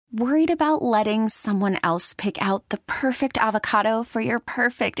Worried about letting someone else pick out the perfect avocado for your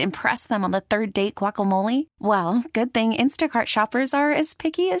perfect impress them on the third date guacamole? Well, good thing Instacart shoppers are as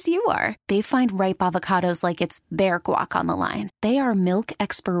picky as you are. They find ripe avocados like it's their guac on the line. They are milk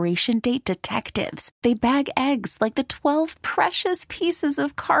expiration date detectives. They bag eggs like the 12 precious pieces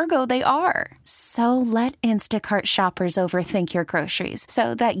of cargo they are. So let Instacart shoppers overthink your groceries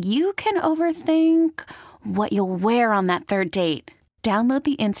so that you can overthink what you'll wear on that third date. Download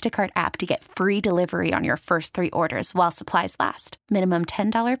the Instacart app to get free delivery on your first 3 orders while supplies last. Minimum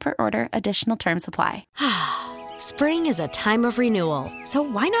 $10 per order. Additional terms apply. Spring is a time of renewal, so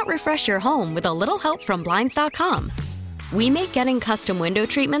why not refresh your home with a little help from Blinds.com? We make getting custom window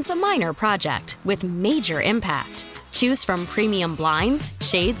treatments a minor project with major impact. Choose from premium blinds,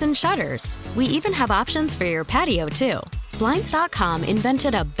 shades, and shutters. We even have options for your patio, too. Blinds.com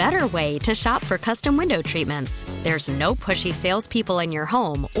invented a better way to shop for custom window treatments. There's no pushy salespeople in your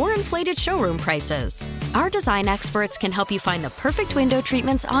home or inflated showroom prices. Our design experts can help you find the perfect window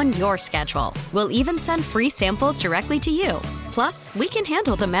treatments on your schedule. We'll even send free samples directly to you. Plus, we can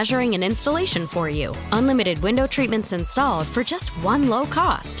handle the measuring and installation for you. Unlimited window treatments installed for just one low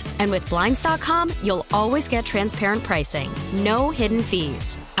cost. And with Blinds.com, you'll always get transparent pricing. No hidden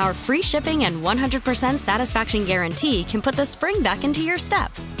fees. Our free shipping and 100% satisfaction guarantee can put the spring back into your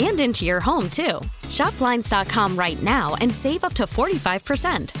step and into your home, too. Shop Blinds.com right now and save up to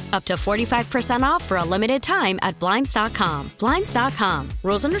 45%. Up to 45% off for a limited time at Blinds.com. Blinds.com.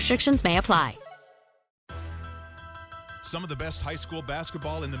 Rules and restrictions may apply. Some of the best high school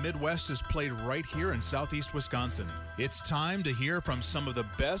basketball in the Midwest is played right here in Southeast Wisconsin. It's time to hear from some of the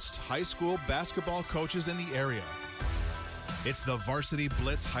best high school basketball coaches in the area. It's the Varsity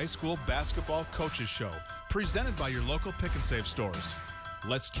Blitz High School Basketball Coaches Show, presented by your local Pick and Save stores.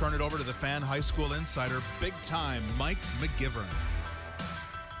 Let's turn it over to the fan high school insider, big-time Mike McGivern.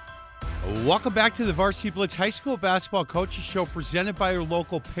 Welcome back to the Varsity Blitz High School Basketball Coaches Show, presented by your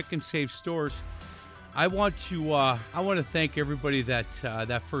local Pick and Save stores. I want to thank everybody that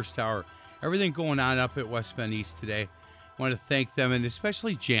first hour, everything going on up at West Bend East today. I want to thank them, and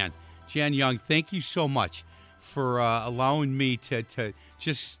especially Jan Young. Thank you so much for allowing me to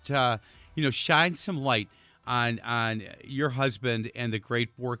just shine some light on your husband and the great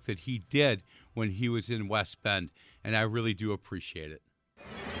work that he did when he was in West Bend, and I really do appreciate it.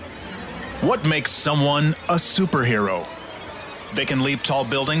 What makes someone a superhero? They can leap tall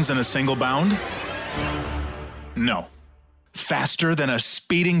buildings in a single bound? No. Faster than a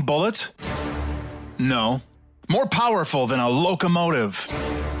speeding bullet? No. More powerful than a locomotive?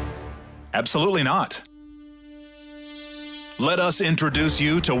 Absolutely not. Let us introduce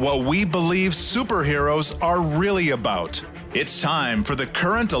you to what we believe superheroes are really about. It's time for the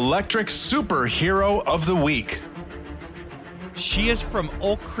Current Electric Superhero of the Week. She is from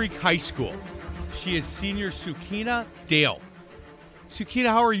Oak Creek High School. She is senior Sukina Dale. Sukina,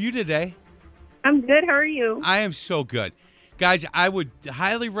 how are you today? I'm good. How are you? I am so good. Guys, I would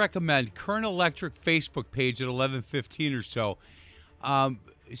highly recommend Current Electric Facebook page at 11:15 or so.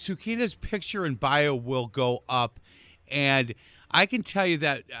 Sukina's picture and bio will go up, and I can tell you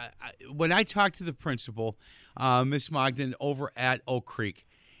that when I talked to the principal, Miss Mogden, over at Oak Creek,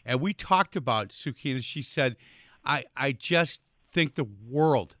 and we talked about Sukina, she said, I just think the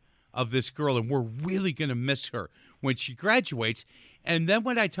world of this girl, and we're really going to miss her when she graduates. And then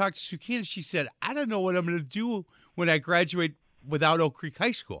when I talked to Sukina, she said, I don't know what I'm going to do when I graduate without Oak Creek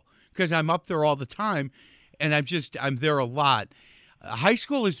High School, because I'm up there all the time, and I'm there a lot. High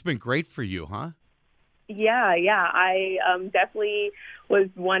school has been great for you, huh? Yeah. I definitely was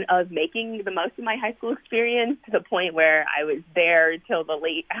one of making the most of my high school experience, to the point where I was there till the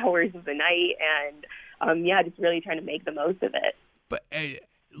late hours of the night, and just really trying to make the most of it. But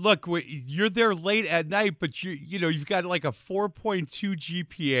look, you're there late at night, but you've got like a 4.2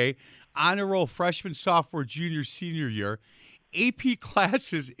 GPA, honor roll freshman, sophomore, junior, senior year, AP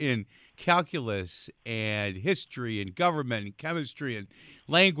classes in calculus and history and government and chemistry and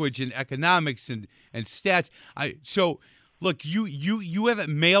language and economics and stats. So look, you haven't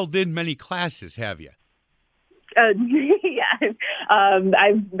mailed in many classes, have you? Yeah.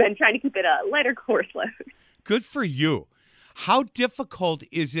 I've been trying to keep it a lighter course load. Good for you. How difficult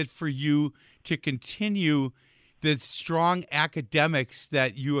is it for you to continue the strong academics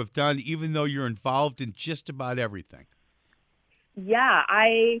that you have done, even though you're involved in just about everything? Yeah,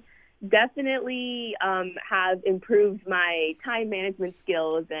 I definitely have improved my time management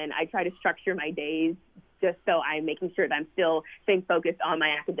skills, and I try to structure my days just so I'm making sure that I'm still staying focused on my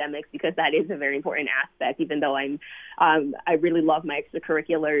academics, because that is a very important aspect, even though I really love my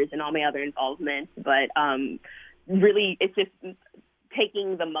extracurriculars and all my other involvements. But really, it's just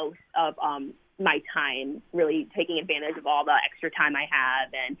taking the most of my time, really taking advantage of all the extra time I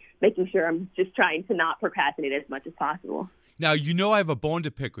have and making sure I'm just trying to not procrastinate as much as possible. Now, you know I have a bone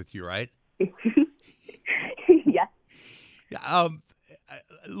to pick with you, right? Yes.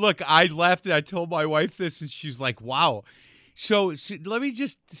 Look, I laughed and I told my wife this, and she's like, wow. So let me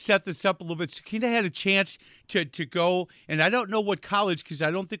just set this up a little bit. Sakina had a chance to go, and I don't know what college, because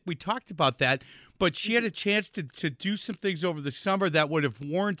I don't think we talked about that, but she had a chance to do some things over the summer that would have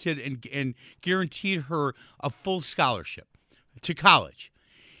warranted and guaranteed her a full scholarship to college.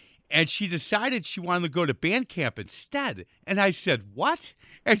 And she decided she wanted to go to band camp instead. And I said, what?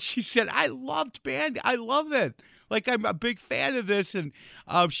 And she said, I loved band. I love it. Like, I'm a big fan of this. And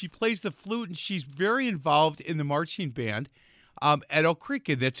she plays the flute, and she's very involved in the marching band at Oak Creek.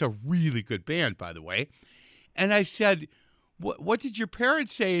 And that's a really good band, by the way. And I said, what did your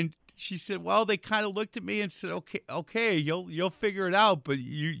parents say? And she said, well, they kind of looked at me and said, okay, you'll figure it out, but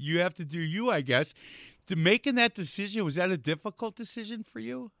you have to do you, I guess. Making that decision, was that a difficult decision for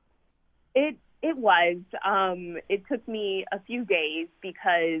you? It was. It took me a few days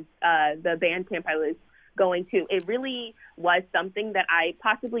because the band camp I was going to, it really was something that I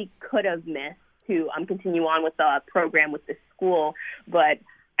possibly could have missed to continue on with the program with the school. But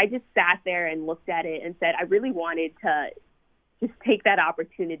I just sat there and looked at it and said I really wanted to just take that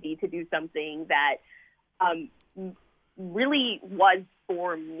opportunity to do something that really was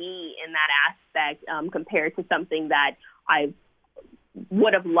for me in that aspect compared to something that I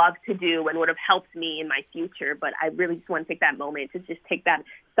would have loved to do and would have helped me in my future. But I really just want to take that moment to just take that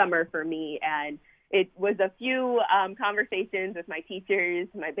summer for me. And it was a few conversations with my teachers,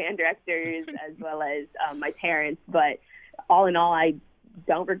 my band directors, as well as my parents. But all in all, I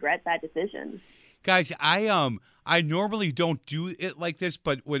don't regret that decision. Guys, I normally don't do it like this,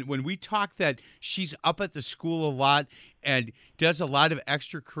 but when we talk that she's up at the school a lot and does a lot of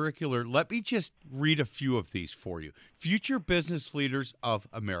extracurricular, let me just read a few of these for you. Future Business Leaders of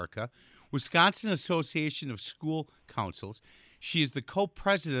America, Wisconsin Association of School Councils. She is the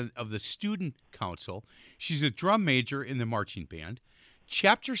co-president of the Student Council. She's a drum major in the marching band.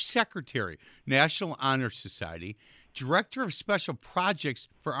 Chapter Secretary, National Honor Society. Director of Special Projects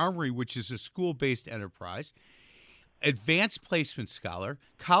for Armory, which is a school-based enterprise. Advanced Placement Scholar,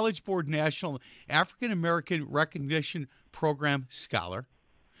 College Board National African American Recognition Program Scholar,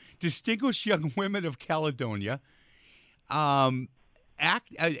 Distinguished Young Women of Caledonia, ACTE.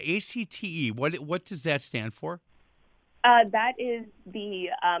 What does that stand for? That is the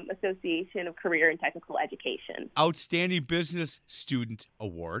Association of Career and Technical Education. Outstanding Business Student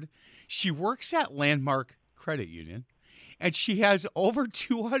Award. She works at Landmark Credit Union, and she has over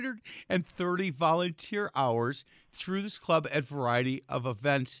 230 volunteer hours through this club at a variety of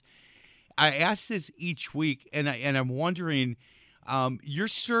events. I ask this each week, and I'm wondering, your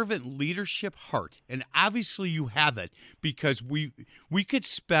servant leadership heart, and obviously you have it, because we could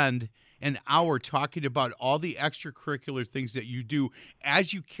spend an hour talking about all the extracurricular things that you do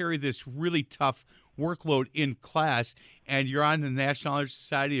as you carry this really tough workload in class, and you're on the National Honor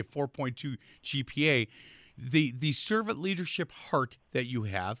Society at 4.2 GPA. The servant leadership heart that you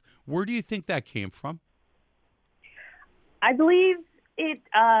have, where do you think that came from? I believe it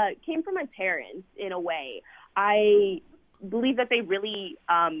came from my parents in a way. I believe that they really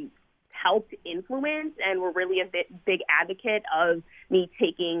helped influence and were really a big advocate of me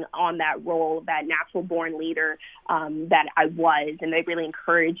taking on that role, that natural born leader that I was. And they really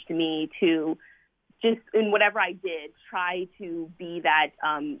encouraged me to just, in whatever I did, try to be that,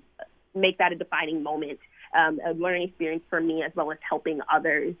 make that a defining moment. A learning experience for me as well as helping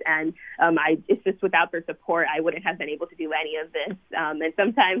others. And it's just without their support, I wouldn't have been able to do any of this. And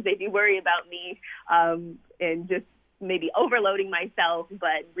sometimes they do worry about me and just maybe overloading myself,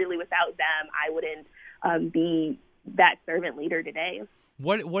 but really without them, I wouldn't be that servant leader today.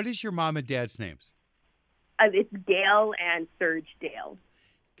 What is your mom and dad's names? It's Gail and Serge Dale.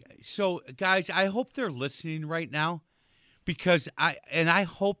 So, guys, I hope they're listening right now, because I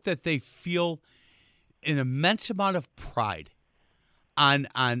hope that they feel an immense amount of pride on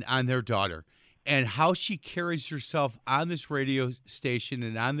their daughter and how she carries herself on this radio station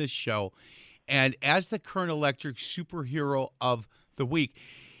and on this show, and as the Kern Electric Superhero of the Week.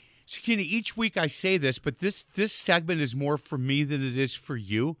 Sakina, each week I say this, but this segment is more for me than it is for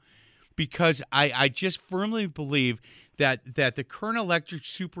you, because I just firmly believe that the Kern Electric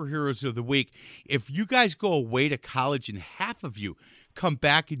Superheroes of the Week, if you guys go away to college and half of you come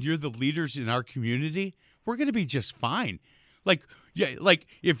back and you're the leaders in our community, we're going to be just fine. Like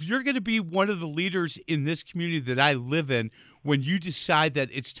if you're going to be one of the leaders in this community that I live in, when you decide that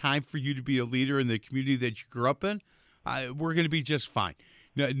it's time for you to be a leader in the community that you grew up in, We're going to be just fine.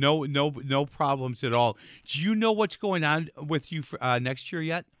 No problems at all. Do you know what's going on with you for, next year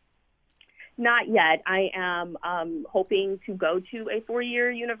yet? Not yet. I am hoping to go to a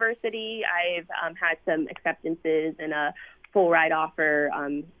 4-year university. I've had some acceptances and a full ride offer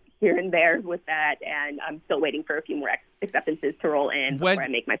here and there with that, and I'm still waiting for a few more acceptances to roll in before I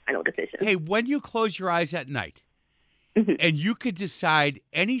make my final decision. Hey, when you close your eyes at night and you could decide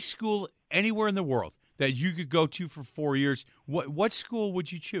any school anywhere in the world that you could go to for 4 years, what school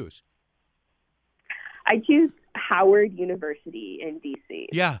would you choose? I choose Howard University in D.C.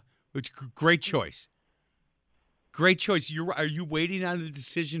 Yeah, it's a great choice. Great choice. Are you waiting on a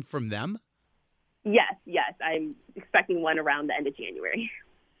decision from them? Yes. I'm expecting one around the end of January.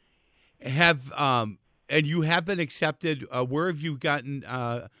 And you have been accepted. Where have you gotten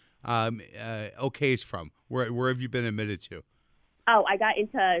okays from? Where have you been admitted to? Oh, I got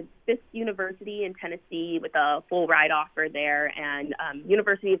into Fisk University in Tennessee with a full ride offer there, and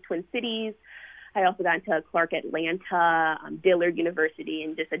University of Twin Cities. I also got into Clark Atlanta, Dillard University,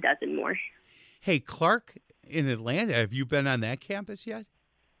 and just a dozen more. Hey, Clark in Atlanta, have you been on that campus yet?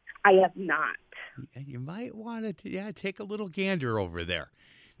 I have not. You might want to take a little gander over there.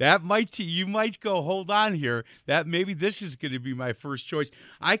 You might go, hold on here. That maybe this is going to be my first choice.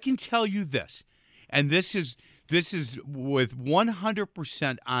 I can tell you this, and this is with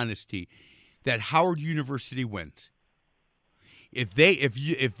 100% honesty, that Howard University wins. If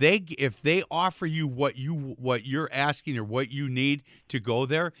they offer you what you're asking or what you need to go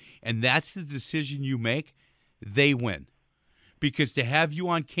there, and that's the decision you make, they win. Because to have you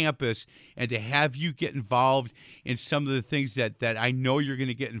on campus and to have you get involved in some of the things that I know you're going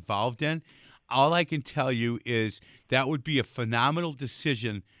to get involved in, all I can tell you is that would be a phenomenal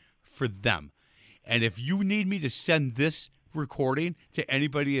decision for them. And if you need me to send this recording to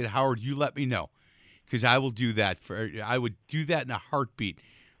anybody at Howard, you let me know, because I will do that. I would do that in a heartbeat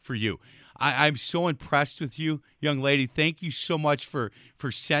for you. I'm so impressed with you, young lady. Thank you so much for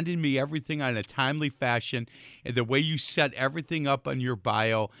sending me everything on a timely fashion and the way you set everything up on your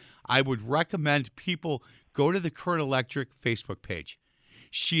bio. I would recommend people go to the Current Electric Facebook page.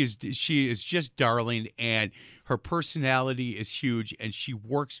 She is just darling, and her personality is huge, and she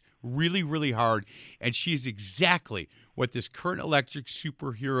works really, really hard, and she's exactly what this Current Electric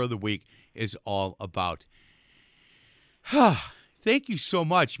Superhero of the Week is all about. Thank you so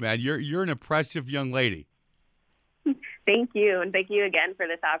much, man. You're an impressive young lady. Thank you, and thank you again for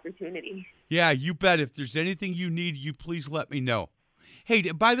this opportunity. Yeah, you bet. If there's anything you need, you please let me know. Hey,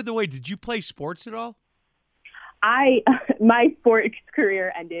 by the way, did you play sports at all? My sports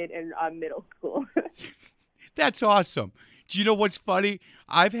career ended in middle school. That's awesome. Do you know what's funny?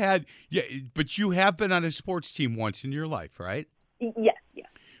 But you have been on a sports team once in your life, right? Yes.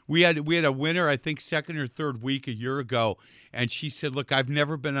 We had a winner, I think, second or third week a year ago, and she said, "Look, I've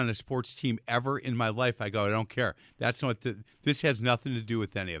never been on a sports team ever in my life." I go, "I don't care. That's not this has nothing to do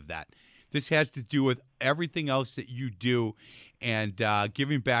with any of that. This has to do with everything else that you do and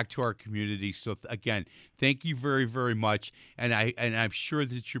giving back to our community." So again, thank you very, very much, and I'm sure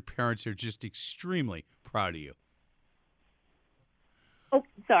that your parents are just extremely proud of you. Oh,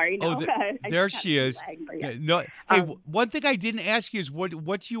 sorry. No, there she is. Yeah. No, hey, one thing I didn't ask you is what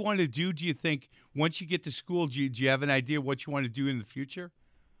do you want to do? Do you think once you get to school, do you have an idea what you want to do in the future?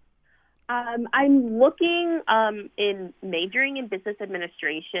 I'm looking in majoring in business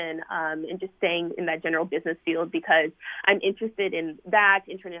administration and just staying in that general business field, because I'm interested in that,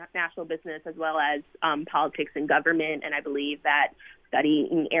 international business, as well as politics and government, and I believe that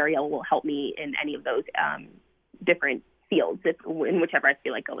studying area will help me in any of those different fields, in whichever I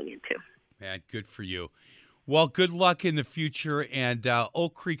feel like going into. Man, good for you. Well, good luck in the future. And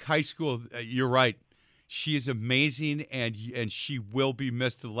Oak Creek High School, you're right. She is amazing, and she will be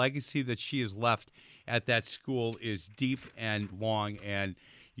missed. The legacy that she has left at that school is deep and long. And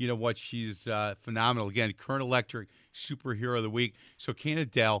you know what? She's phenomenal. Again, Current Electric Superhero of the Week. So, Kana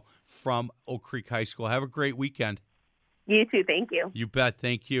Dell from Oak Creek High School. Have a great weekend. You too. Thank you. You bet.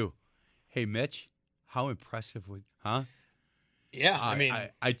 Thank you. Hey, Mitch, how impressive huh? Yeah, I mean,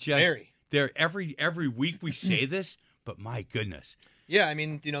 I just very. There every week we say this, but my goodness. Yeah, I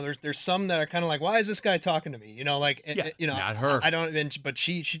mean, there's some that are kind of like, why is this guy talking to me? Not her. I don't, but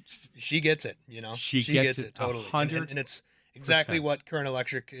she gets it. She gets it totally, and it's exactly what Current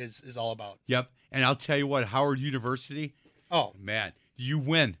Electric is all about. Yep, and I'll tell you what, Howard University. Oh man, you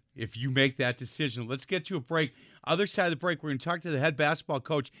win if you make that decision. Let's get to a break. Other side of the break, we're going to talk to the head basketball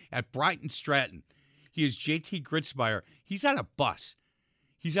coach at Brighton Stratton. He is JT Gritzmeyer. He's on a bus.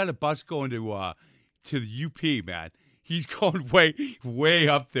 He's on a bus going to the UP, man. He's going way, way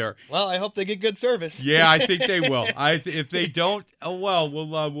up there. Well, I hope they get good service. Yeah, I think they will. If they don't,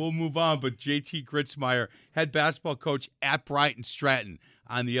 we'll move on. But JT Gritzmeyer, head basketball coach at Bryant Stratton,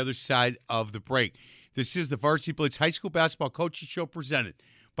 on the other side of the break. This is the Varsity Blitz High School Basketball Coaches Show presented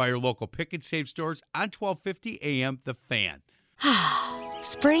by your local Pick and Save stores on 1250 AM The Fan.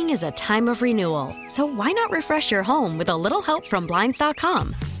 Spring is a time of renewal, so why not refresh your home with a little help from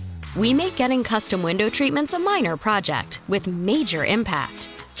Blinds.com? We make getting custom window treatments a minor project with major impact.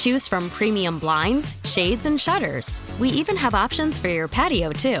 Choose from premium blinds, shades, and shutters. We even have options for your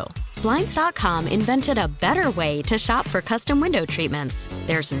patio, too. Blinds.com invented a better way to shop for custom window treatments.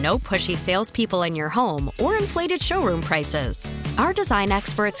 There's no pushy salespeople in your home or inflated showroom prices. Our design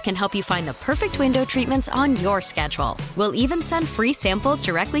experts can help you find the perfect window treatments on your schedule. We'll even send free samples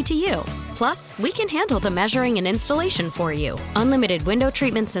directly to you. Plus, we can handle the measuring and installation for you. Unlimited window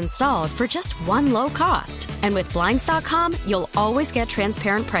treatments installed for just one low cost. And with Blinds.com, you'll always get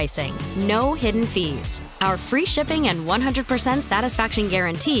transparent pricing. No hidden fees. Our free shipping and 100% satisfaction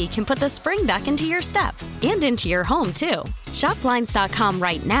guarantee can put the spring back into your step and into your home, too. Shop Blinds.com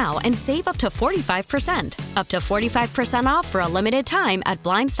right now and save up to 45%. Up to 45% off for a limited time at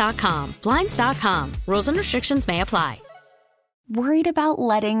Blinds.com. Blinds.com. Rules and restrictions may apply. Worried about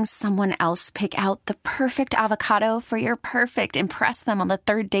letting someone else pick out the perfect avocado for your perfect impress them on the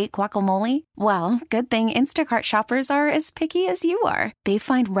third date guacamole? Well, good thing Instacart shoppers are as picky as you are. They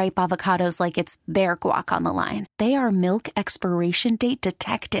find ripe avocados like it's their guac on the line. They are milk expiration date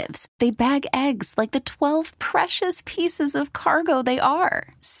detectives. They bag eggs like the 12 precious pieces of cargo they are.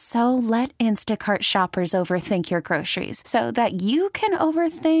 So let Instacart shoppers overthink your groceries so that you can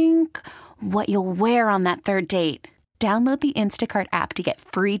overthink what you'll wear on that third date. Download the Instacart app to get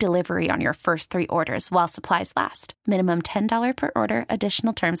free delivery on your first 3 orders while supplies last. Minimum $10 per order.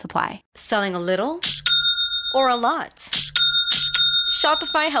 Additional terms apply. Selling a little or a lot?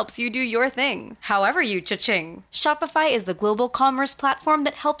 Shopify helps you do your thing, however you cha-ching. Shopify is the global commerce platform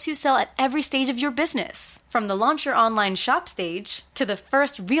that helps you sell at every stage of your business. From the launch your online shop stage, to the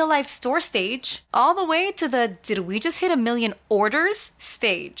first real-life store stage, all the way to the did we just hit 1 million orders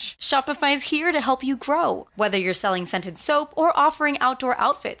stage. Shopify's here to help you grow. Whether you're selling scented soap or offering outdoor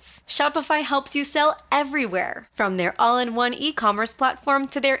outfits, Shopify helps you sell everywhere. From their all-in-one e-commerce platform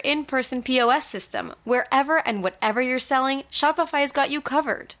to their in-person POS system, wherever and whatever you're selling, Shopify's got you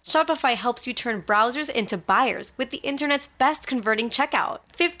covered. Shopify helps you turn browsers into buyers with the internet's best converting checkout.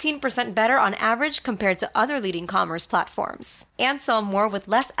 15% better on average compared to other leading commerce platforms. And sell more with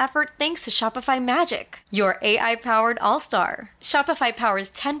less effort thanks to Shopify Magic, your AI-powered all-star. Shopify powers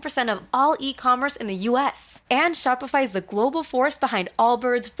 10% of all e-commerce in the U.S. And Shopify is the global force behind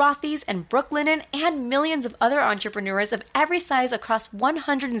Allbirds, Rothy's, and Brooklinen, and millions of other entrepreneurs of every size across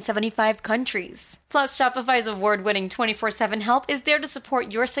 175 countries. Plus, Shopify's award-winning 24/7 help is there to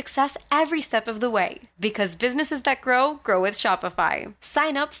support your success every step of the way. Because businesses that grow with Shopify.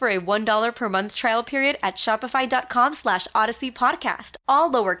 Sign up for a $1 per month trial period at shopify.com/Odyssey Podcast,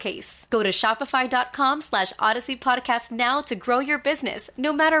 all lowercase. Go to shopify.com/Odyssey Podcast now to grow your business,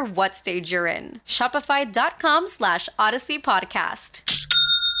 no matter what stage you're in. Shopify.com/Odyssey Podcast.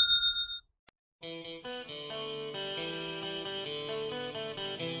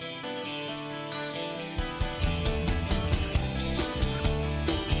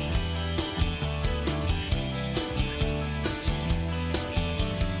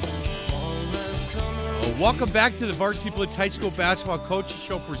 Welcome back to the Varsity Blitz High School Basketball Coaches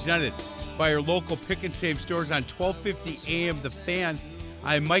Show presented by your local Pick and Save stores on 1250 AM The Fan.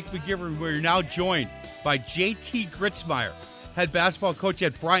 I'm Mike McGivern. We're now joined by JT Gritzmeyer, head basketball coach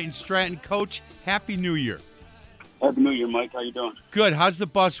at Bryant Stratton. Coach, Happy New Year. Happy New Year, Mike. How you doing? Good. How's the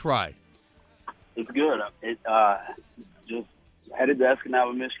bus ride? It's good. Just headed to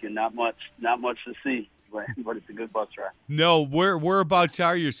Escanaba, Michigan. Not much to see, but it's a good bus ride. No, whereabouts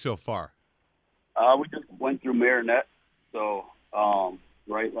are you so far? We just went through Marinette, so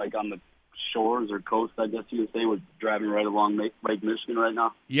right like on the shores or coast, I guess you would say. We're driving right along Lake Michigan right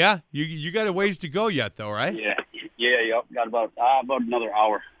now. Yeah, you got a ways to go yet, though, right? Yeah. Got about another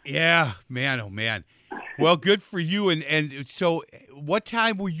hour. Yeah, man, oh man. Well, good for you. And so, what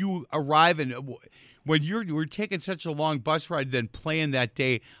time will you arrive? And when we're taking such a long bus ride, then playing that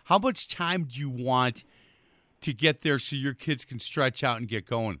day, how much time do you want to get there so your kids can stretch out and get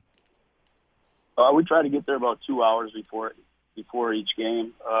going? We try to get there about 2 hours before each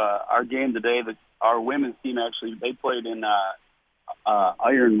game. Our game today, our women's team actually, they played in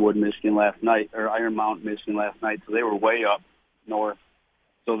Ironwood, Michigan last night, or Iron Mountain, Michigan last night, so they were way up north.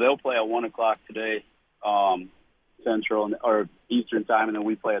 So they'll play at 1 o'clock today, Central or Eastern time, and then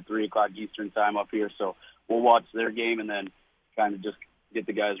we play at 3 o'clock Eastern time up here. So we'll watch their game and then kind of just get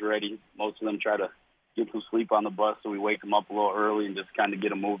the guys ready. Most of them try to get some sleep on the bus, so we wake them up a little early and just kind of get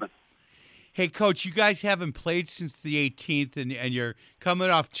them moving. Hey, Coach, you guys haven't played since the 18th, and you're coming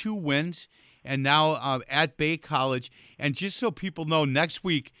off 2 wins, and now at Bay College. And just so people know, next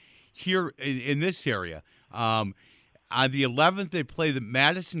week here in this area, on the 11th, they play the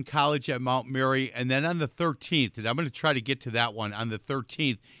Madison College at Mount Mary, and then on the 13th, and I'm going to try to get to that one on the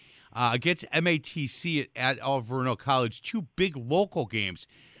 13th, against MATC at Alverno College. 2 big local games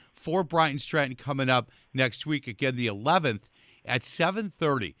for Bryant Stratton coming up next week. Again, the 11th at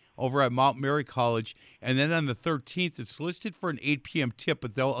 7:30 over at Mount Mary College. And then on the 13th, it's listed for an 8 p.m. tip,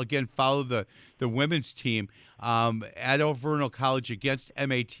 but they'll, again, follow the women's team at Alverno College against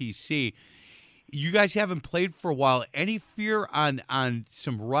MATC. You guys haven't played for a while. Any fear on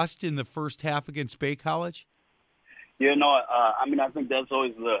some rust in the first half against Bay College? Yeah, no, I mean, I think that's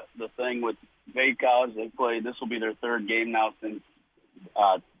always the thing with Bay College. They play, this will be their 3rd game now since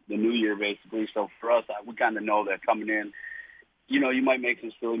the new year, basically. So for us, we kind of know that coming in, you know, you might make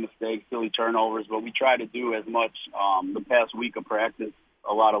some silly mistakes, silly turnovers, but we try to do as much the past week of practice,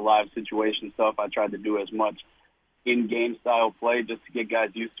 a lot of live situation stuff. I tried to do as much in-game style play just to get guys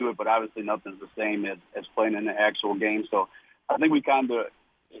used to it, but obviously nothing's the same as playing in the actual game. So I think we kind of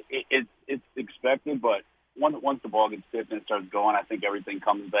it's expected, but once the ball gets tipped and starts going, I think everything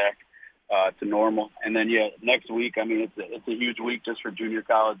comes back to normal. And then, yeah, next week, I mean, it's a huge week just for junior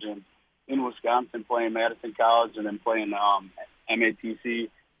college in Wisconsin, playing Madison College and then playing MATC,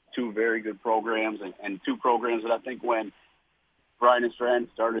 2 very good programs and 2 programs that I think when Bryant and Stratton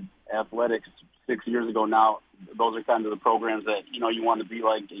started athletics 6 years ago now, those are kind of the programs that, you know, you want to be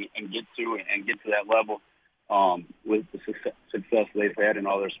like and get to that level with the success they've had in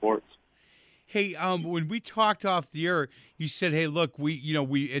all their sports. Hey, when we talked off the air, you said, "Hey, look,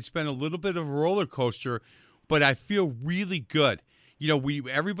 it's been a little bit of a roller coaster, but I feel really good. You know,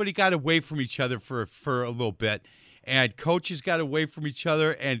 everybody got away from each other for a little bit, and coaches got away from each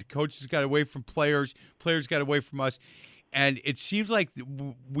other, and coaches got away from players. Players got away from us, and it seems like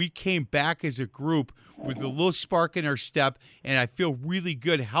we came back as a group with a little spark in our step, and I feel really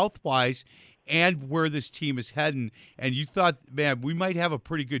good health-wise and where this team is heading. And you thought, man, we might have a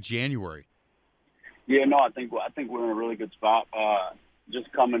pretty good January." Yeah, no, I think we're in a really good spot.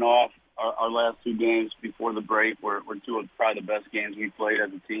 Just coming off our last 2 games before the break, were 2 of probably the best games we played as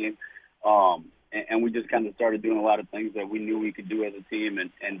a team. And we just kind of started doing a lot of things that we knew we could do as a team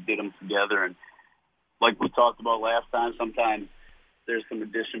and did them together. And like we talked about last time, sometimes there's some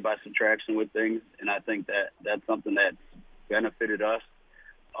addition by subtraction with things, and I think that's something that benefited us.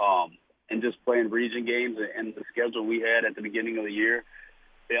 And just playing region games and the schedule we had at the beginning of the year,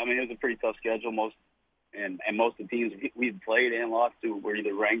 I mean, it was a pretty tough schedule. Most of the teams we've played and lost to were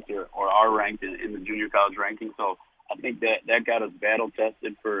either ranked or are ranked in the junior college ranking. So I think that got us battle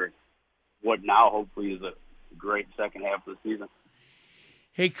tested for what now hopefully is a great second half of the season.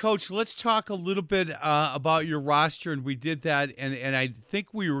 Hey, Coach, let's talk a little bit about your roster, and we did that, and I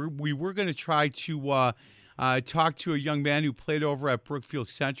think we were going to try to talk to a young man who played over at Brookfield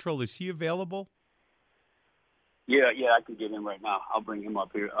Central. Is he available? Yeah, I can get him right now. I'll bring him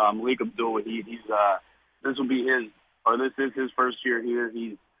up here. Malik Abdul, this is his first year here.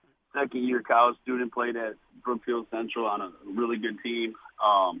 He's second-year college student, played at Brookfield Central on a really good team,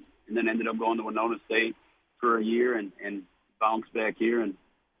 and then ended up going to Winona State for a year and bounced back here. And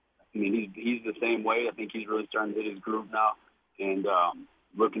I mean, he's the same way. I think he's really starting to hit his groove now, and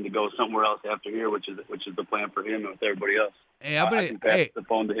looking to go somewhere else after here, which is the plan for him and with everybody else. Hey, I can pass the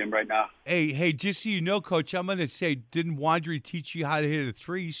phone to him right now. Hey, just so you know, Coach, I'm going to say, didn't Wandry teach you how to hit a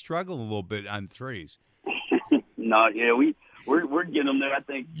 3? You struggle a little bit on 3s. No, yeah, we're getting them there. I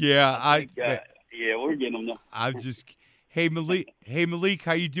think. Yeah, we're getting them there. Hey Malik,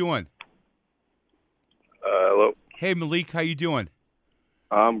 how you doing? Hello. Hey Malik, how you doing?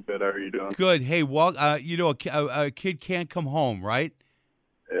 I'm good. How are you doing? Good. Hey, a kid can't come home, right?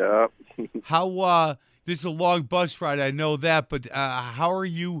 Yeah. How? This is a long bus ride, I know that, but how are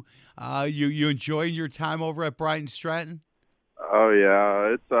you? You enjoying your time over at Bryant Stratton? Oh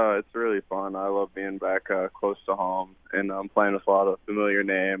yeah, it's really fun. I love being back close to home, and I'm playing with a lot of familiar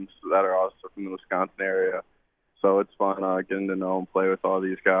names that are also from the Wisconsin area. So it's fun getting to know and play with all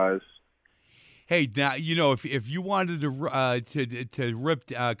these guys. Hey, now if you wanted to rip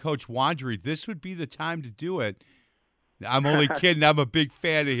Coach Wandry, this would be the time to do it. I'm only kidding. I'm a big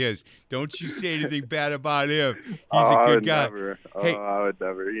fan of his. Don't you say anything bad about him. He's a good guy. Never. Hey, I would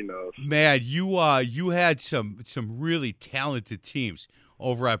never. He knows. Man, you had some really talented teams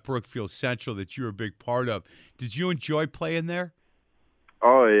over at Brookfield Central that you were a big part of. Did you enjoy playing there?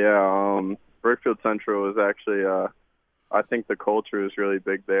 Oh yeah. Brookfield Central is actually, I think the culture is really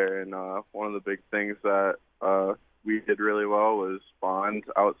big there, and one of the big things that we did really well was bond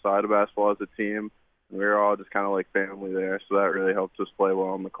outside of basketball as a team, and we were all just kind of like family there, so that really helped us play well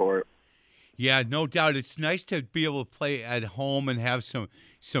on the court. Yeah, no doubt. It's nice to be able to play at home and have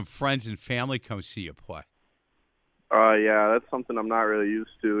some friends and family come see you play. Yeah, that's something I'm not really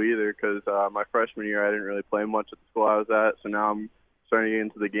used to either because my freshman year I didn't really play much at the school I was at, so now I'm starting to get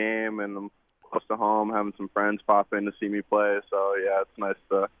into the game and I'm close to home, having some friends pop in to see me play. So, yeah, it's nice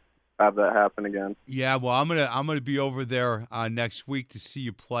to have that happen again. Yeah, well, I'm gonna be over there next week to see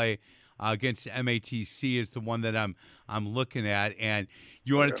you play against MATC is the one that I'm looking at. And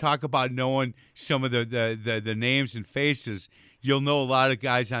you want to talk about knowing some of the names and faces. You'll know a lot of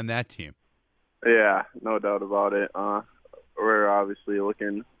guys on that team. Yeah, no doubt about it. We're obviously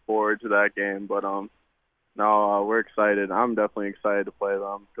looking forward to that game, but no, we're excited. I'm definitely excited to play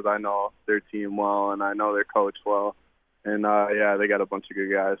them because I know their team well and I know their coach well. And, yeah, they got a bunch of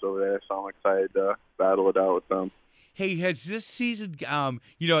good guys over there, so I'm excited to battle it out with them. Hey, has this season,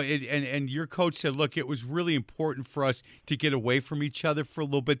 and your coach said, look, it was really important for us to get away from each other for a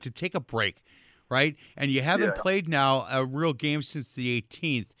little bit, to take a break, right? And you haven't played now a real game since the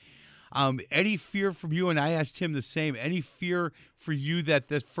 18th. Any fear from you, and I asked him the same, any fear for you that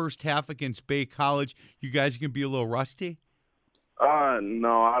this first half against Bay College, you guys are going to be a little rusty?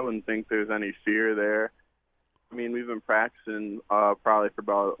 No, I wouldn't think there's any fear there. I mean, we've been practicing probably for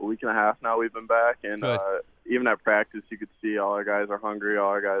about a week and a half now we've been back, and even at practice you could see all our guys are hungry, all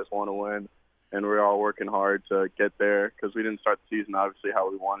our guys want to win, and we're all working hard to get there because we didn't start the season obviously how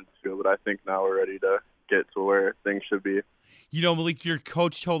we wanted to, but I think now we're ready to get to where things should be. You know, Malik, your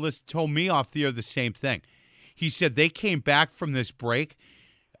coach told me off the air the same thing. He said they came back from this break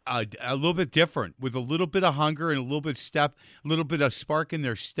a little bit different, with a little bit of hunger and a little bit of spark in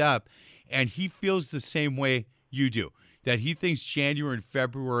their step, and he feels the same way you do, that he thinks January and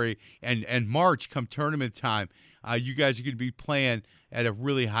February and March come tournament time, you guys are going to be playing at a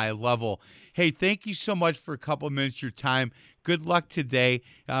really high level. Hey, thank you so much for a couple of minutes of your time. Good luck today.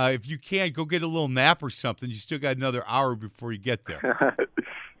 If you can, go get a little nap or something. You still got another hour before you get there.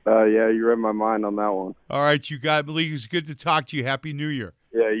 Yeah, you read my mind on that one. All right, you got it, Malik. It was good to talk to you. Happy New Year.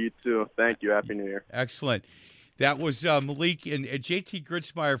 Yeah, you too. Thank you. Happy New Year. Excellent. That was Malik and JT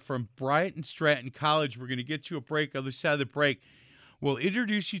Gritzmeyer from Bryant and Stratton College. We're going to get to a break. On the other side of the break, we'll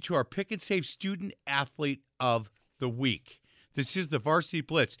introduce you to our Pick and Save Student Athlete of the Week. This is the Varsity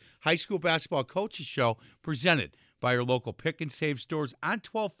Blitz High School Basketball Coaches Show, presented by your local Pick and Save stores on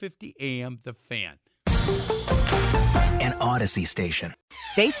 1250 AM The Fan. An Odyssey station.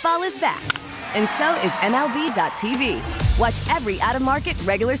 Baseball is back, and so is MLB.tv. Watch every out-of-market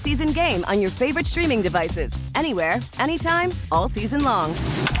regular season game on your favorite streaming devices, anywhere, anytime, all season long.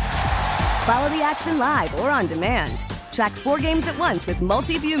 Follow the action live or on demand. Track 4 games at once with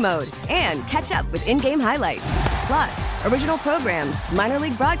multi-view mode and catch up with in-game highlights. Plus, original programs, minor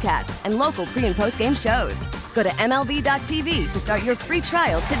league broadcasts, and local pre- and post-game shows. Go to MLB.tv to start your free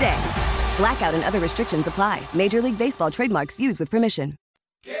trial today. Blackout and other restrictions apply. Major League Baseball trademarks used with permission.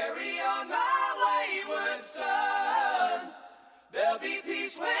 Carry on my wayward son. There'll be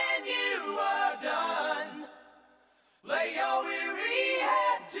peace when you are done. Lay your weary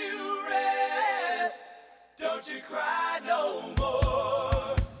head to rest. Don't you cry no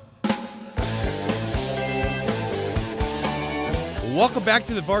more. Welcome back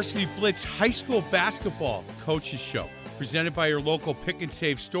to the Varsity Blitz High School Basketball Coaches Show, presented by your local Pick and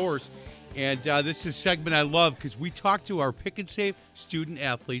Save stores. And this is a segment I love because we talk to our Pick and Save Student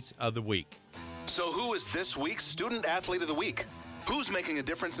Athletes of the Week. So who is this week's Student Athlete of the Week? Who's making a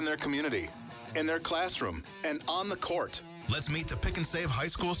difference in their community, in their classroom, and on the court? Let's meet the Pick and Save High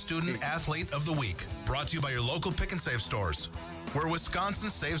School Student Athlete of the Week. Brought to you by your local Pick and Save stores, where Wisconsin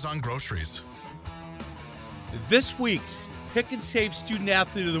saves on groceries. This week's Pick and Save Student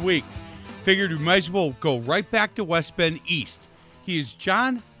Athlete of the Week, figured we might as well go right back to West Bend East. He is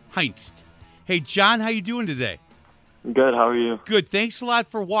John Heinst. Hey, John, how you doing today? Good. How are you? Good. Thanks a lot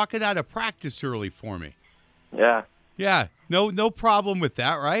for walking out of practice early for me. Yeah. Yeah. No problem with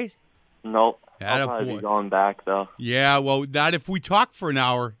that, right? Nope. I'll probably be going back, though. Yeah, well, not if we talk for an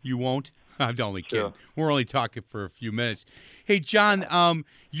hour. You won't. I'm only kidding. Sure. We're only talking for a few minutes. Hey, John,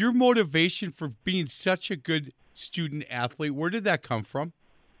 your motivation for being such a good student athlete, where did that come from?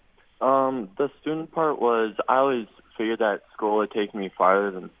 The student part was I always figured that school would take me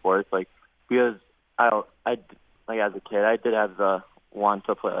farther than sports, because I as a kid I did have the want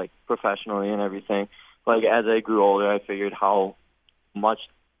to play professionally and everything. As I grew older, I figured how much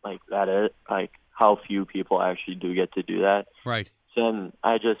that is how few people actually do get to do that. Right. So then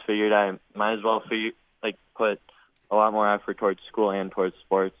I just figured I might as well put a lot more effort towards school and towards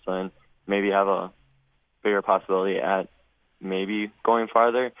sports, and maybe have a bigger possibility at maybe going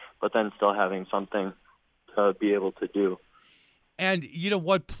farther, but then still having something to be able to do. And you know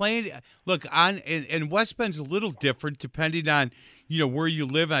what, and West Bend's a little different depending on, where you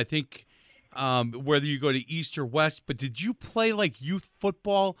live. I think whether you go to East or West, but did you play like youth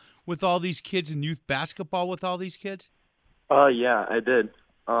football with all these kids and youth basketball with all these kids? Yeah, I did.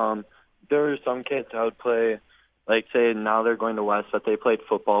 There were some kids I would play, like say now they're going to West, but they played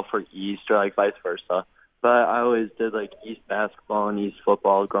football for East or like vice versa. But I always did like East basketball and East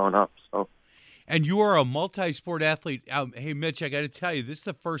football growing up, so. And you are a multi-sport athlete. Hey, Mitch, I got to tell you, this is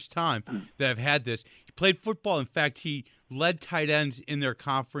the first time that I've had this. He played football. In fact, he led tight ends in their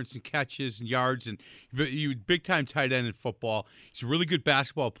conference and catches and yards, and he big-time tight end in football. He's a really good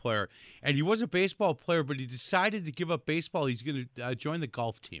basketball player. And he was a baseball player, but he decided to give up baseball. He's going to join the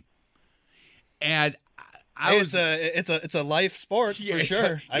golf team. And it's a life sport for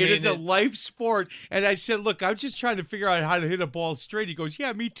sure. It is a life sport. And I said, look, I'm just trying to figure out how to hit a ball straight. He goes,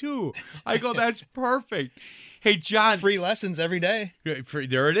 yeah, me too. I go, that's perfect. Hey, John. Free lessons every day.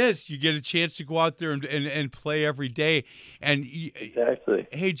 There it is. You get a chance to go out there and play every day. And exactly.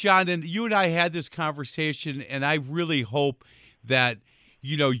 Hey, John, and you and I had this conversation, and I really hope that,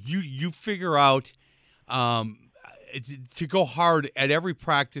 you figure out to go hard at every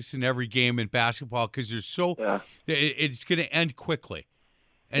practice and every game in basketball, because it's going to end quickly.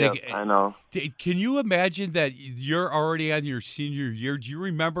 And I know. Can you imagine that you're already on your senior year? Do you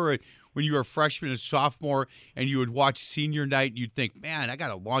remember it when you were a freshman and sophomore and you would watch senior night and you'd think, man, I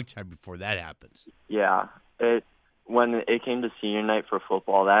got a long time before that happens? Yeah. When it came to senior night for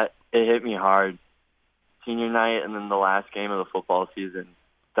football, it hit me hard. Senior night and then the last game of the football season,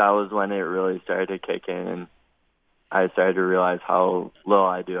 that was when it really started to kick in, and I started to realize how little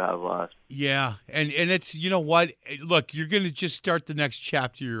I do have left. Yeah, and it's, you know what? Look, you're going to just start the next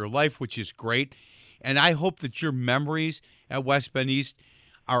chapter of your life, which is great. And I hope that your memories at West Bend East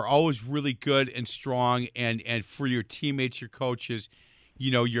are always really good and strong, and for your teammates, your coaches,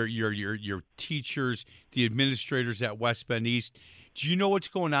 your teachers, the administrators at West Bend East. Do you know what's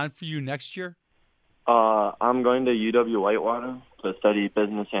going on for you next year? I'm going to UW-Whitewater to study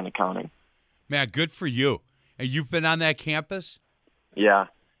business and accounting. Man, good for you. And you've been on that campus? Yeah.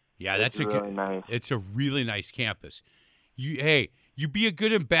 Yeah, nice. It's a really nice campus. You be a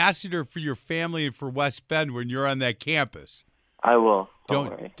good ambassador for your family and for West Bend when you're on that campus. I will.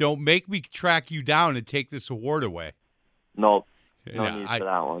 Don't make me track you down and take this award away. Nope. No need for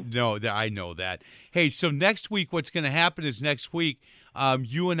that one. No, I know that. Hey, so next week, what's going to happen is next week,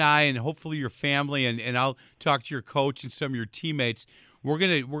 you and I, and hopefully your family, and I'll talk to your coach and some of your teammates. We're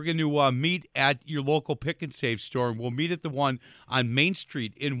gonna meet at your local Pick and Save store, and we'll meet at the one on Main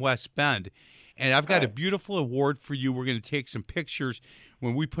Street in West Bend. And I've got a beautiful award for you. We're going to take some pictures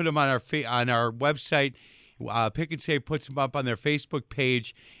when we put them on our website. Pick and Save puts them up on their Facebook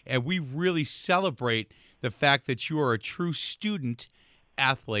page, and we really celebrate the fact that you are a true student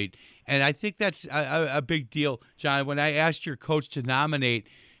athlete. And I think that's a big deal, John. When I asked your coach to nominate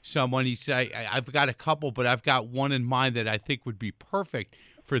someone, he said, I've got a couple, but I've got one in mind that I think would be perfect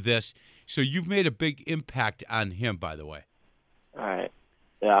for this. So you've made a big impact on him, by the way. All right.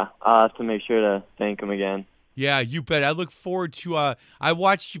 Yeah, I'll have to make sure to thank him again. Yeah, you bet. I look forward to I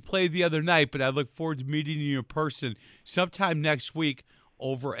watched you play the other night, but I look forward to meeting you in person sometime next week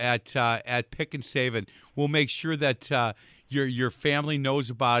over at Pick and Save, and we'll make sure that your family knows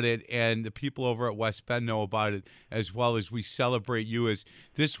about it and the people over at West Bend know about it, as well as we celebrate you as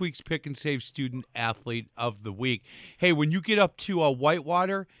this week's Pick and Save Student Athlete of the Week. Hey, when you get up to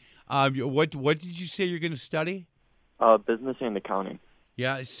Whitewater, what did you say you're going to study? Business and accounting.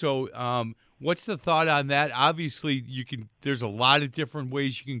 Yeah, so what's the thought on that? Obviously, there's a lot of different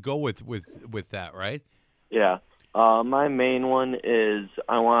ways you can go with that, right? Yeah. My main one is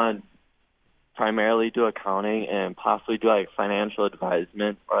I want to primarily do accounting and possibly do like financial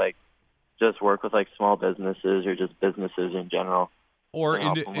advisement, or like just work with like small businesses or just businesses in general. Or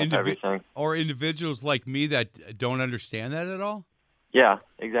everything. Or individuals like me that don't understand that at all? Yeah,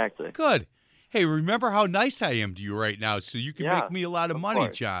 exactly. Good. Hey, remember how nice I am to you right now, so you can make me a lot of money,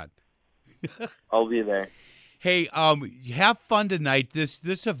 course. John. I'll be there. Hey, have fun tonight. This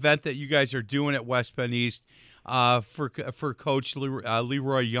event that you guys are doing at West Bend East for Coach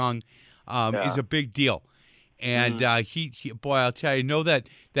Leroy Young is a big deal. And he boy, I'll tell you, know that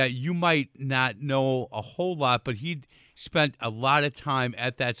you might not know a whole lot, but he spent a lot of time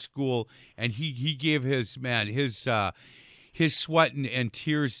at that school, and he gave his his sweat and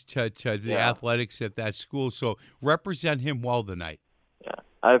tears to the athletics at that school. So represent him well tonight. Yeah,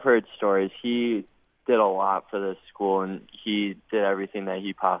 I've heard stories. He did a lot for this school, and he did everything that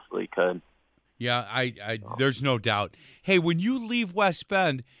he possibly could. Yeah, there's no doubt. Hey, when you leave West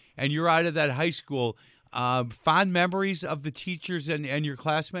Bend and you're out of that high school, fond memories of the teachers and your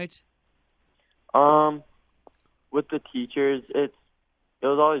classmates? With the teachers, it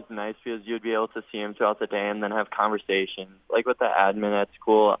was always nice because you'd be able to see them throughout the day and then have conversations. Like with the admin at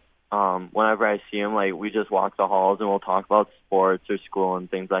school, whenever I see him, like we just walk the halls and we'll talk about sports or school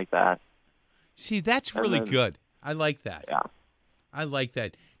and things like that. See, that's really good. I like that. Yeah. I like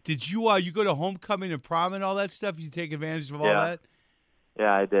that. Did you you go to homecoming and prom and all that stuff? You take advantage of all that?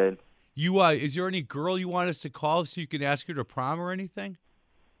 Yeah, I did. You is there any girl you want us to call so you can ask her to prom or anything?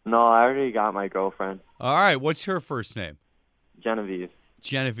 No, I already got my girlfriend. All right, what's her first name? Genevieve.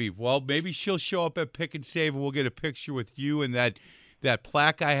 Genevieve. Well, maybe she'll show up at Pick and Save and we'll get a picture with you and that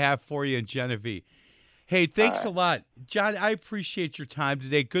plaque I have for you and Genevieve. Hey, thanks a lot. John, I appreciate your time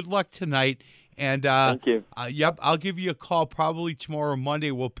today. Good luck tonight. And thank you. Yep, I'll give you a call probably tomorrow or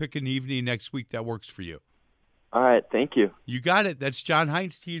Monday. We'll pick an evening next week that works for you. All right, thank you. You got it. That's John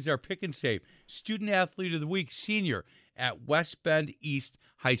Heinz. He's our Pick and Save Student Athlete of the Week, senior at West Bend East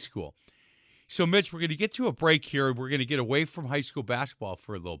High School. So, Mitch, we're going to get to a break here. We're going to get away from high school basketball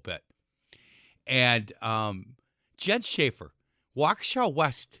for a little bit. And Jen Schaefer, Waukesha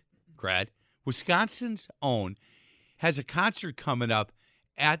West grad, Wisconsin's own, has a concert coming up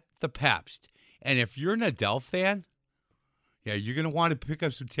at the Pabst. And if you're an Adele fan, yeah, you're going to want to pick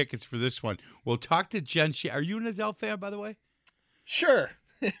up some tickets for this one. We'll talk to Jen. Are you an Adele fan, by the way? Sure.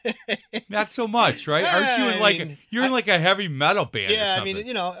 Not so much, right? Aren't you in like a heavy metal band? Yeah, or something? I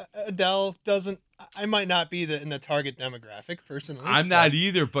mean, Adele doesn't. I might not be in the target demographic personally. I'm not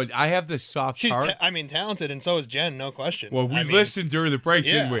either, but I have this soft heart. She's talented, and so is Jen, no question. Well, we listened during the break,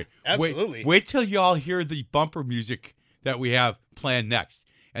 didn't we? Absolutely. Wait till y'all hear the bumper music that we have planned next,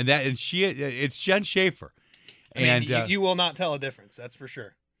 it's Jen Schaefer. And you will not tell a difference, that's for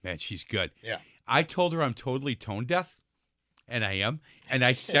sure. Man, she's good. Yeah. I told her I'm totally tone deaf, and I am. And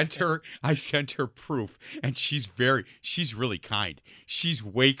I sent her proof, and she's really kind. She's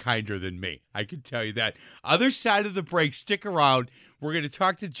way kinder than me. I can tell you that. Other side of the break, stick around. We're going to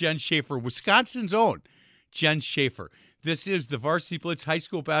talk to Jen Schaefer, Wisconsin's own Jen Schaefer. This is the Varsity Blitz High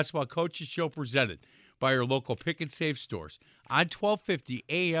School Basketball Coaches Show presented by your local Pick and Save stores on 1250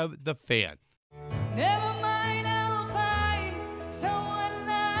 AM The Fan. Never mind, I'll find someone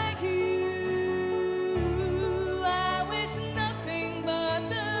like you. I wish nothing but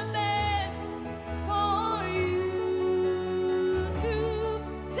the best for you too.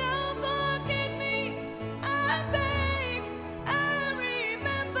 Don't forget me, I beg. I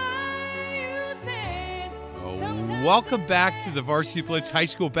remember you said. Welcome back to the Varsity Blitz High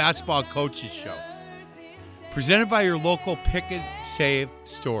School Basketball Coaches Show, presented by your local Pick and Save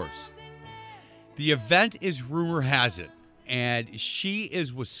stores. The event is Rumor Has It, and she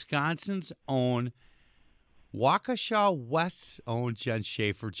is Wisconsin's own, Waukesha West's own Jen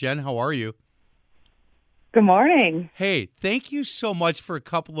Schaefer. Jen, how are you? Good morning. Hey, thank you so much for a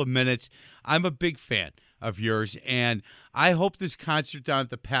couple of minutes. I'm a big fan of yours, and I hope this concert down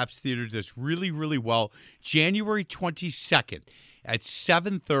at the Pabst Theater does really, really well. January 22nd at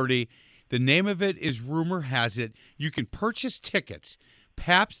 7:30. The name of it is Rumor Has It. You can purchase tickets,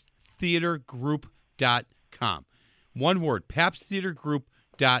 PabstTheaterGroup.com. One word,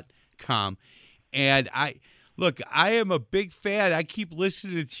 PabstTheaterGroup.com. And I am a big fan. I keep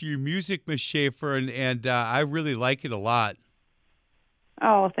listening to your music, Ms. Schaefer, and I really like it a lot.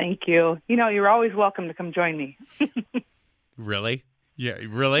 Oh, thank you. You're always welcome to come join me. Really? Yeah,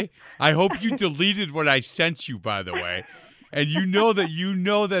 really? I hope you deleted what I sent you, by the way. And you know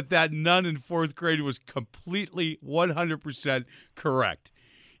that nun in fourth grade was completely 100% correct.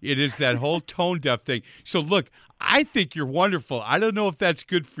 It is that whole tone deaf thing. So look, I think you're wonderful. I don't know if that's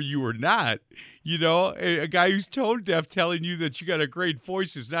good for you or not. A guy who's tone deaf telling you that you got a great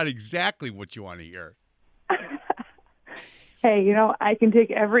voice is not exactly what you want to hear. Hey, I can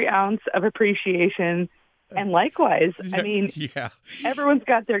take every ounce of appreciation. And likewise, I mean, everyone's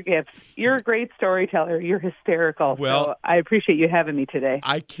got their gifts. You're a great storyteller. You're hysterical. Well, so I appreciate you having me today.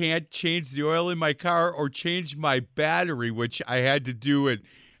 I can't change the oil in my car or change my battery, which I had to do at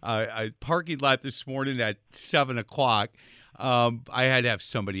a parking lot this morning at 7 o'clock. I had to have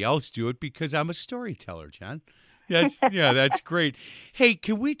somebody else do it because I'm a storyteller, John. That's great. Hey,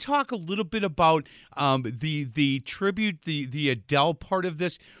 can we talk a little bit about the tribute, the Adele part of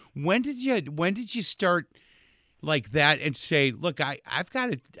this? When did you start like that and say, look, I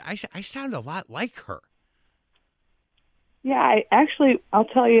sound a lot like her? Yeah, I'll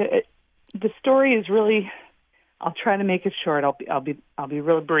tell you, the story is really. I'll try to make it short. I'll be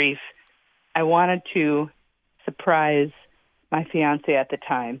real brief. I wanted to surprise my fiance at the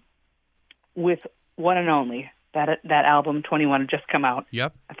time with One and Only. That album 21 had just come out.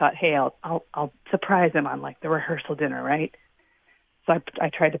 Yep. I thought, hey, I'll surprise him on like the rehearsal dinner, right? So I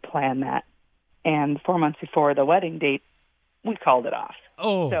tried to plan that, and 4 months before the wedding date, we called it off.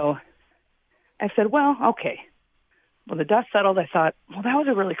 Oh. So I said, well, okay. Well, the dust settled. I thought, well, that was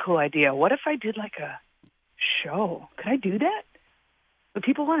a really cool idea. What if I did like a show? Could I do that? Would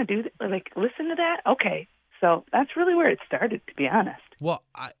people want to do that? Like listen to that? Okay. So that's really where it started, to be honest. Well,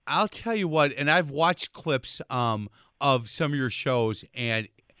 I'll tell you what, and I've watched clips of some of your shows, and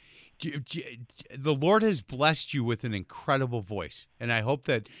the Lord has blessed you with an incredible voice, and I hope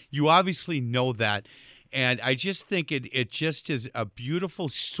that you obviously know that. And I just think it just is a beautiful,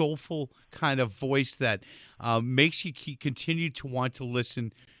 soulful kind of voice that makes you continue to want to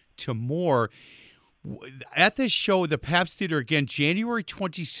listen to more. At this show, the Pabst Theater, again, January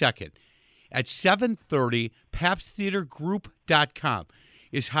 22nd at 7:30, PabstTheaterGroup.com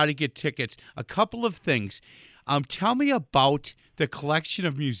is how to get tickets. A couple of things. Tell me about the collection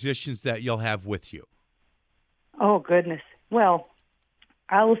of musicians that you'll have with you. Oh, goodness. Well,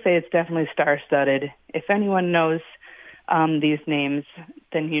 I will say it's definitely star-studded. If anyone knows these names,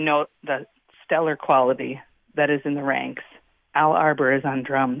 then you know the stellar quality that is in the ranks. Al Arbor is on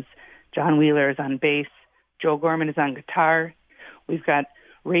drums. John Wheeler is on bass. Joe Gorman is on guitar. We've got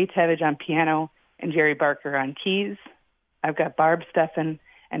Ray Tevage on piano and Jerry Barker on keys. I've got Barb Steffen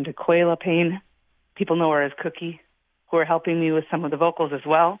and DeQuela Payne. People know her as Cookie, who are helping me with some of the vocals as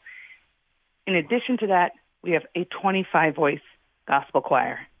well. In addition to that, we have a 25-voice gospel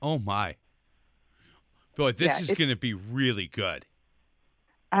choir. Oh, my. Boy, this is going to be really good.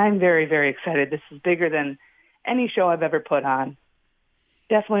 I'm very, very excited. This is bigger than any show I've ever put on.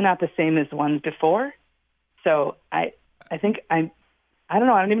 Definitely not the same as the ones before. So I think I don't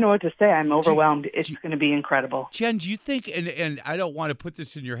know. I don't even know what to say. I'm overwhelmed. It's going to be incredible. Jen, do you think, and I don't want to put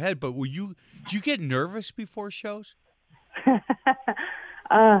this in your head, but do you get nervous before shows?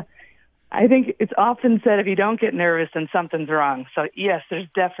 I think it's often said if you don't get nervous, then something's wrong. So, yes, there's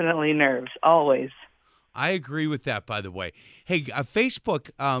definitely nerves, always. I agree with that, by the way. Hey, a Facebook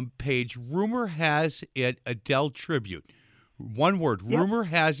page, Rumor Has It Adele Tribute. One word, yep. Rumor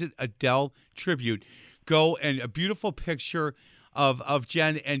Has It Adele Tribute. Go, and a beautiful picture of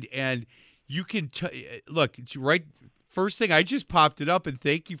Jen, and you can look right. First thing, I just popped it up, and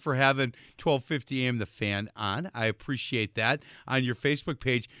thank you for having 1250 AM The Fan on. I appreciate that on your Facebook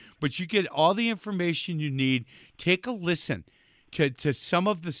page. But you get all the information you need. Take a listen to some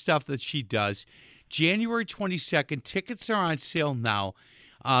of the stuff that she does. January 22nd, tickets are on sale now.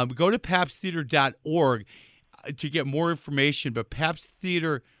 Go to PabstTheater.org to get more information, but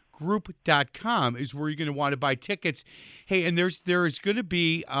PabstTheaterGroup.com is where you're going to want to buy tickets. Hey, and there is going to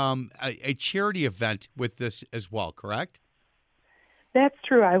be a charity event with this as well, correct? That's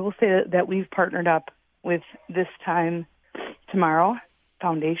true. I will say that we've partnered up with This Time Tomorrow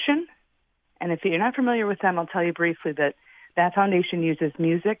Foundation. And if you're not familiar with them, I'll tell you briefly that foundation uses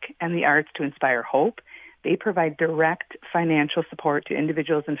music and the arts to inspire hope. They provide direct financial support to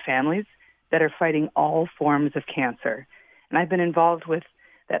individuals and families that are fighting all forms of cancer. And I've been involved with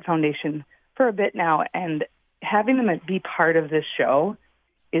that foundation for a bit now, and having them be part of this show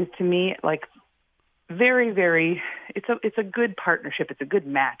is, to me, like very, very, it's a good partnership. It's a good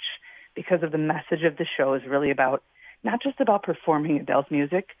match because of the message of the show is really about, not just about performing Adele's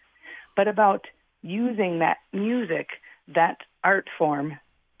music, but about using that music, that art form,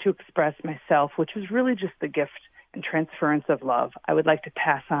 to express myself, which is really just the gift and transference of love. I would like to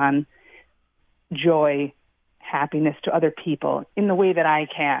pass on joy, happiness to other people in the way that I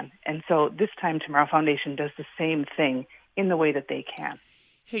can. And so This Time Tomorrow Foundation does the same thing in the way that they can.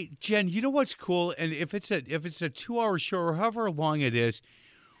 Hey, Jen, you know what's cool? And if it's a 2-hour show or however long it is,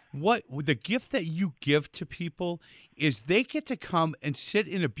 what the gift that you give to people is they get to come and sit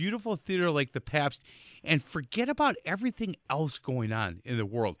in a beautiful theater like the Pabst and forget about everything else going on in the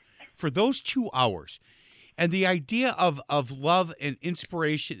world for those 2 hours. And the idea of love and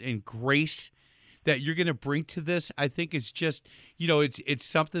inspiration and grace that you're going to bring to this, I think is just, it's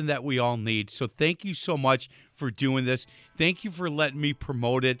something that we all need. So thank you so much for doing this. Thank you for letting me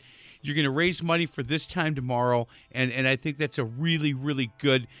promote it. You're going to raise money for This Time Tomorrow, and I think that's a really, really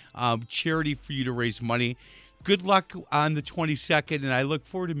good charity for you to raise money. Good luck on the 22nd, and I look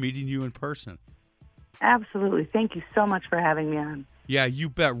forward to meeting you in person. Absolutely. Thank you so much for having me on. Yeah, you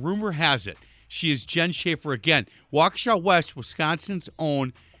bet. Rumor has it. She is Jen Schaefer again, Waukesha West, Wisconsin's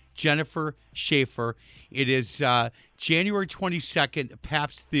own Jennifer Schaefer. It is January 22nd,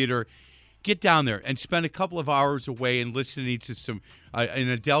 Pabst Theater. Get down there and spend a couple of hours away and listening to some an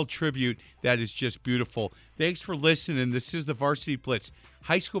Adele tribute that is just beautiful. Thanks for listening. This is the Varsity Blitz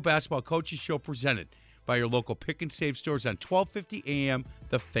High School Basketball Coaches Show presented by your local Pick and Save stores on 1250 AM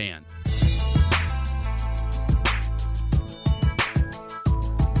The Fan.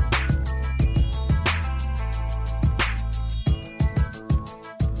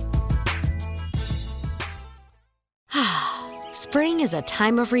 Spring is a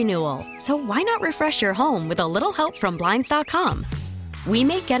time of renewal, so why not refresh your home with a little help from Blinds.com? We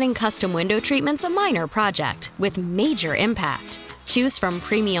make getting custom window treatments a minor project with major impact. Choose from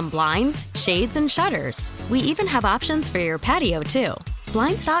premium blinds, shades, and shutters. We even have options for your patio, too.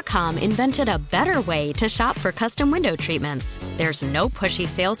 Blinds.com invented a better way to shop for custom window treatments. There's no pushy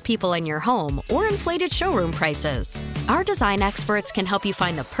salespeople in your home or inflated showroom prices. Our design experts can help you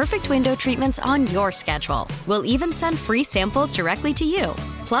find the perfect window treatments on your schedule. We'll even send free samples directly to you.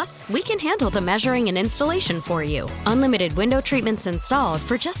 Plus, we can handle the measuring and installation for you. Unlimited window treatments installed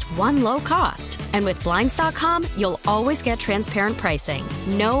for just one low cost. And with Blinds.com, you'll always get transparent pricing.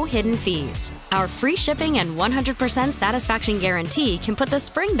 No hidden fees. Our free shipping and 100% satisfaction guarantee can put the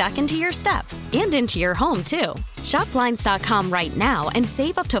spring back into your step and into your home, too. Shop Blinds.com right now and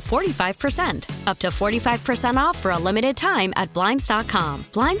save up to 45%. Up to 45% off for a limited time at Blinds.com.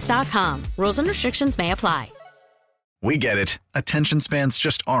 Blinds.com. Rules and restrictions may apply. We get it. Attention spans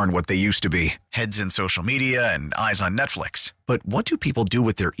just aren't what they used to be. Heads in social media and eyes on Netflix. But what do people do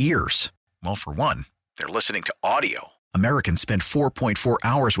with their ears? Well, for one, they're listening to audio. Americans spend 4.4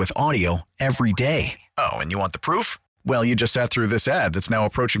 hours with audio every day. Oh, and you want the proof? Well, you just sat through this ad that's now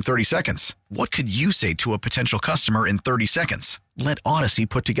approaching 30 seconds. What could you say to a potential customer in 30 seconds? Let Odyssey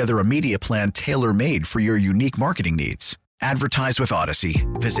put together a media plan tailor-made for your unique marketing needs. Advertise with Odyssey.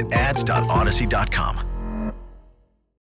 Visit ads.odyssey.com.